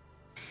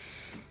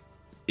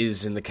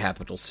is in the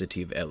capital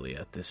city of Elia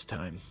at this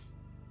time.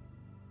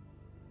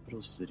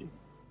 Little city.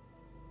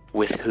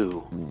 With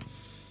who?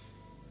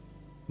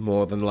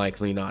 More than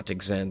likely not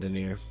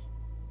Xandanir,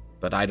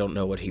 but I don't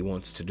know what he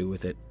wants to do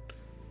with it.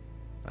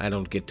 I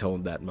don't get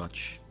told that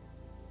much.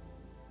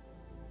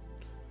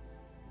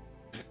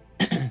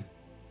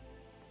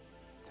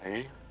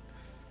 Okay.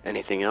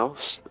 Anything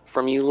else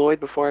from you, Lloyd,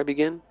 before I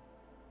begin?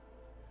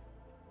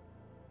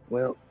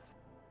 Well,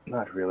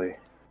 not really.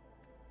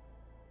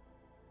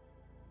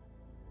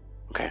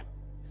 Okay.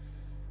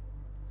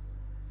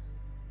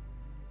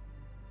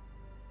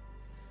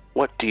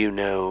 What do you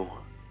know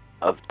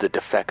of the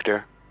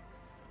defector?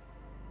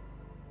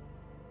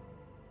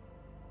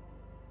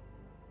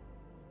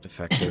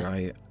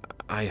 Defector,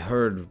 I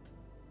heard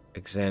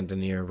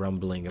Xandanir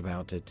rumbling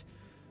about it.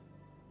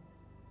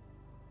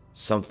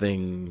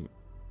 Something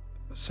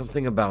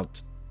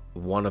about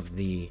one of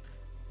the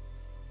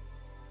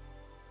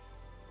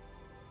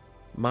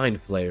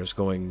mind flayers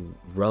going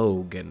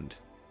rogue and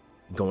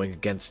going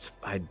against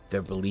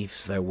their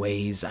beliefs, their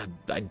ways.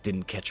 I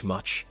didn't catch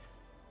much.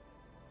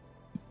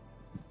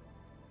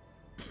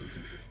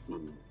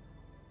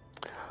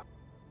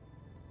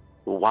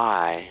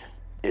 Why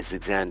is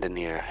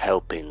Xandanir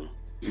helping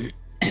the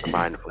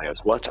mind flayers?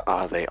 What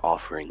are they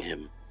offering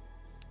him?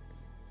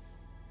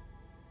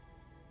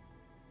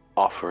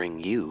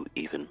 Offering you,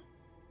 even.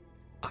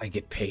 I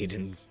get paid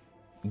in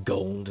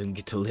gold and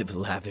get to live a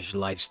lavish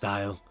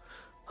lifestyle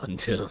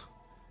until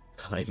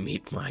I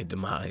meet my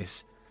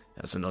demise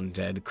as an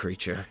undead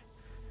creature.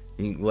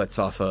 He lets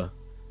off a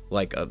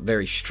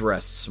very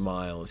stressed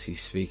smile as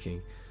he's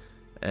speaking,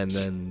 and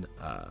then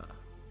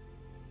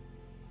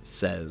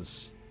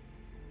says,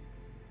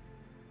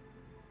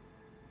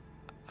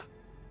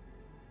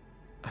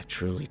 I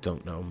truly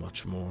don't know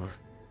much more.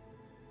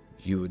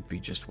 You would be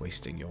just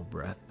wasting your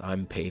breath.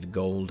 I'm paid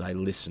gold. I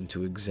listen to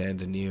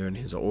Xandanir and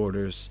his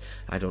orders.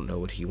 I don't know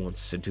what he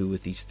wants to do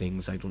with these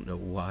things. I don't know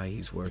why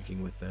he's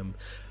working with them.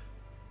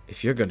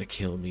 If you're gonna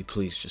kill me,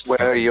 please just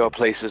Where are fucking- your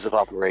places of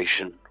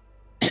operation?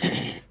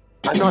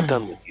 I'm not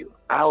done with you.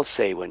 I'll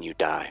say when you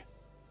die.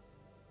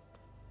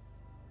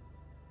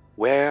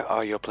 Where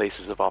are your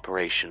places of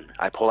operation?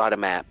 I pull out a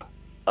map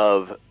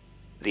of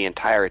the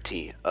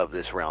entirety of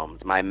this realm.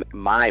 It's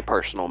my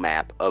personal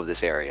map of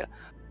this area.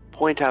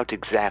 Point out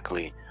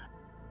exactly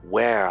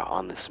where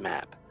on this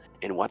map,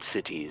 in what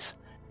cities,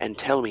 and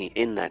tell me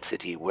in that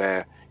city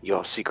where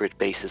your secret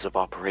bases of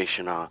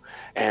operation are,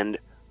 and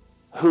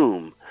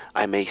whom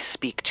I may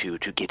speak to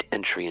get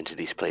entry into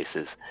these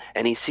places.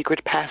 Any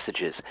secret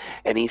passages,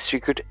 any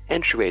secret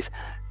entryways,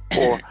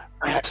 or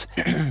perhaps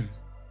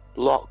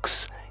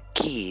locks,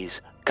 keys,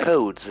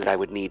 codes that I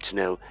would need to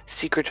know,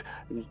 secret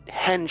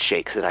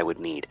handshakes that I would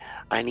need.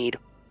 I need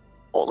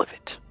all of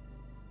it.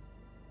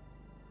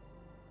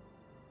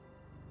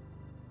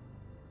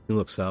 He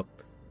looks up.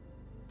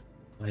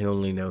 I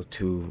only know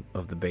 2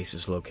 of the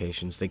base's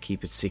locations. They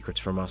keep its secrets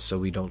from us so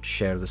we don't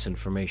share this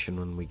information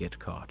when we get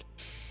caught.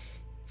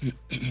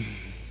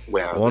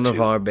 Where are One the of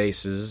two? our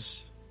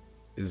bases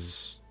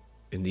is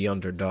in the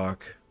Underdark,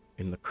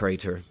 in the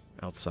crater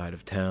outside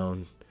of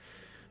town.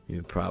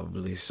 You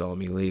probably saw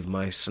me leave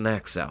my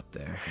snacks out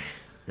there.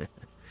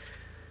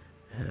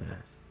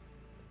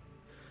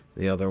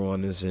 The other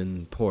one is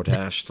in Port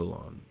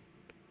Ashtalon,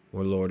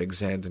 where Lord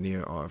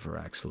Xandanir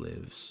Arvarax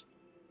lives.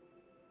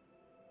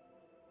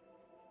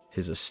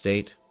 His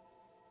estate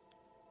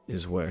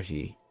is where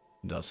he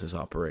does his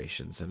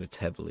operations, and it's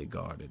heavily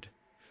guarded.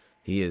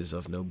 He is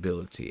of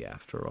nobility,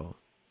 after all.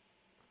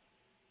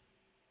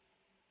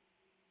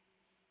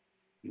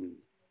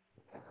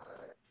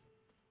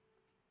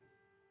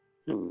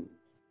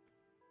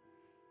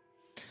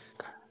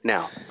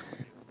 Now,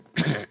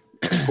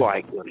 before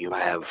I kill you,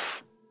 I have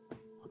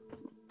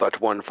but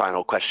one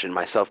final question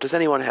myself. Does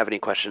anyone have any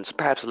questions?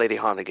 Perhaps Lady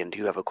Honnigan, do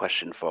you have a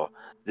question for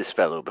this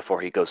fellow before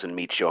he goes and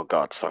meets your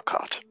god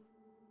Sarkat?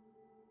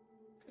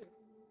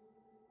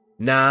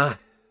 Nah.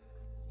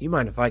 You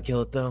mind if I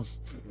kill it, though?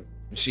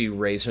 She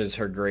raises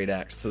her great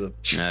axe to the...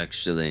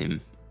 Actually,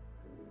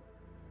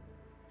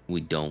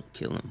 we don't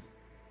kill him.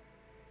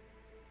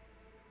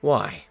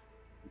 Why?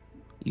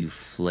 You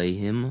flay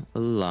him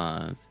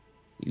alive,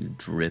 you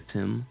drip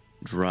him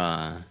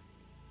dry,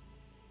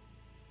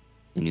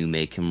 and you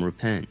make him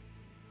repent.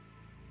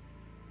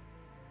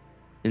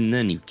 And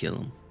then you kill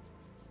him.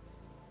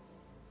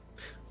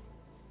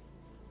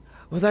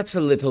 Well, that's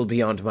a little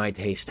beyond my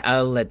taste.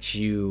 I'll let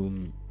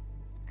you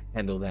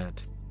handle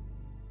that.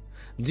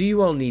 Do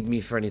you all need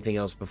me for anything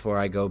else before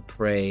I go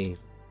pray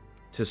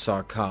to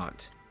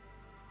Sarkat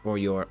for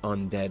your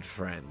undead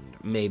friend?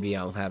 Maybe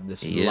I'll have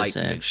this light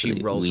that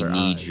she rolls her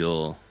eyes.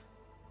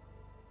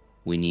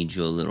 We need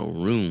your little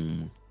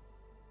room.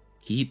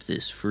 Keep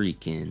this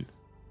freak in.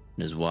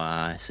 That's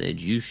why I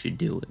said you should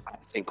do it. I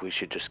think we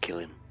should just kill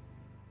him.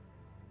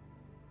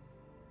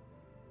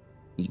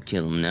 You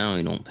kill him now,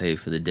 you don't pay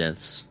for the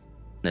deaths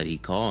that he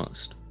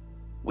caused.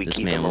 We This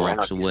keep man him around.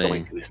 walks He's away.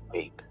 going to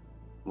escape.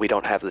 We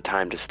don't have the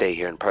time to stay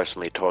here and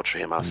personally torture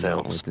him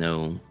ourselves.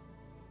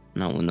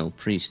 Not with no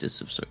priestess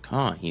of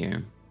Sarkar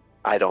here.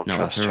 I don't Not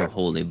with trust her her.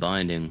 holy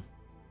binding.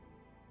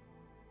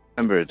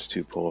 Remember, it's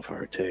too poor for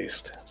her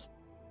taste.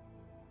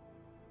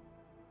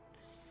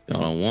 I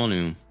don't want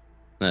to.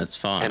 That's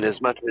fine. And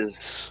as much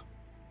as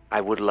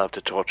I would love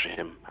to torture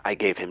him, I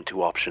gave him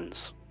 2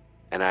 options.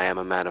 And I am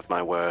a man of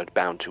my word,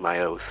 bound to my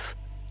oath.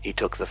 He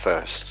took the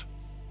first.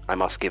 I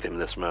must give him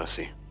this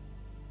mercy.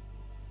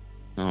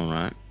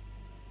 Alright.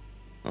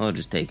 I'll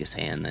just take his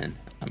hand then.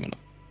 I'm gonna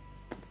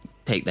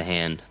take the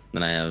hand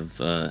that I have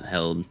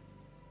held.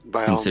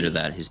 By Consider all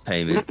that his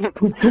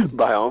payment. means,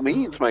 by all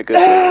means, my good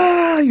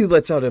man. Ah! You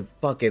lets out a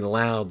fucking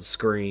loud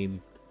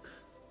scream.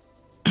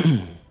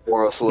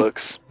 Boros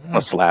looks.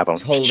 I'll slap him.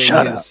 He's holding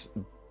Shut up. his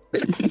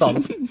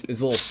thump,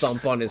 his little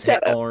thump on his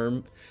head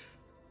arm,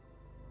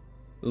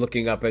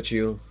 looking up at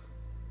you,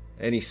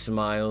 and he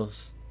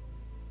smiles.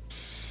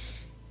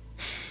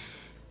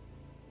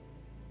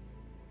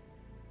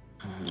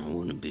 I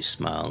wouldn't be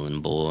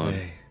smiling, boy.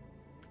 Hey.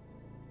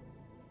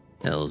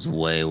 Hell's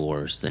way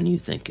worse than you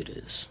think it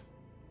is.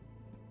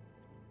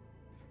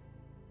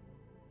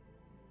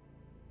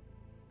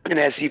 And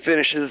as he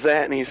finishes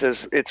that and he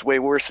says, it's way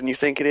worse than you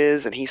think it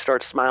is, and he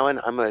starts smiling,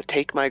 I'm going to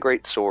take my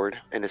great sword,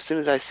 and as soon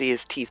as I see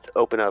his teeth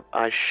open up,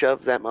 I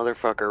shove that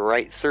motherfucker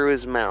right through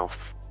his mouth,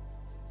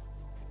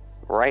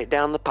 right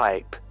down the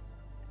pipe,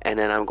 and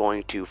then I'm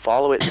going to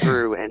follow it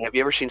through. And have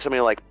you ever seen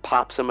somebody like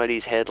pop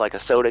somebody's head like a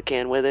soda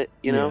can with it,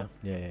 you know?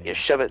 Yeah. You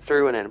shove it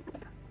through and then,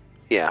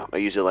 yeah, I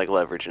use it like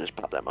leverage and just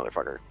pop that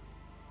motherfucker.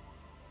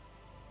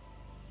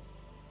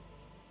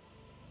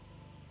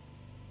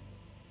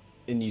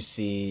 And you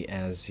see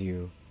as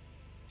you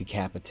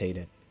decapitate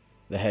it,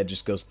 the head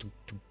just goes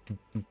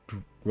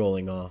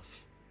rolling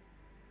off.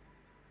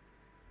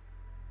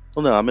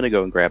 Well, no, I'm gonna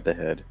go and grab the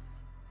head.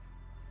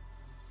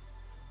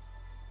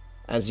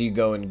 As you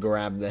go and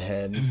grab the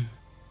head,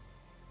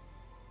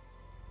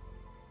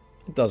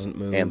 it doesn't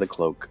move. And the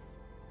cloak.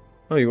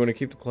 Oh, you want to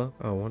keep the cloak?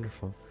 Oh,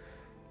 wonderful.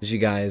 As you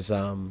guys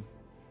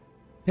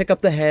pick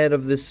up the head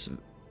of this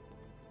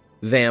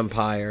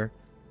vampire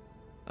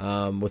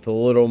with a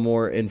little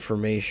more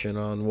information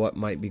on what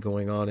might be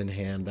going on in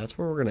hand. That's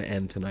where we're going to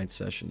end tonight's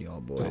session,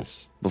 y'all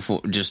boys.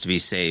 Before, just to be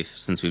safe,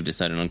 since we've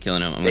decided on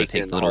killing him, I'm going to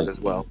take the little as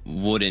well.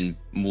 wooden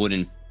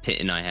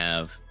pitten I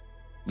have,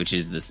 which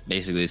is this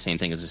basically the same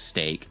thing as a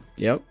stake.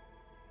 Yep.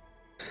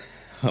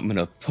 I'm going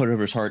to put it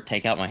over his heart,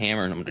 take out my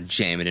hammer, and I'm going to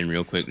jam it in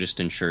real quick just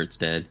to ensure it's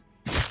dead.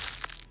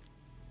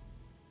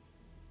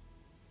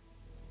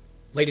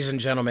 Ladies and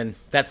gentlemen,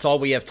 that's all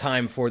we have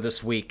time for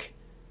this week.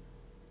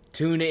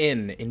 Tune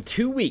in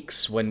 2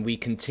 weeks when we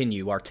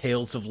continue our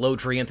Tales of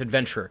Lodrienth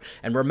adventure.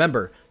 And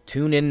remember,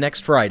 tune in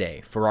next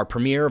Friday for our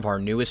premiere of our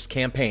newest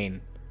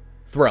campaign,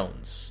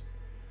 Thrones.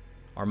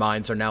 Our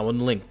minds are now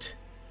unlinked.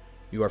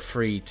 You are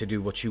free to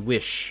do what you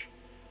wish.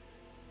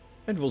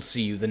 And we'll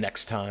see you the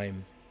next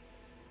time.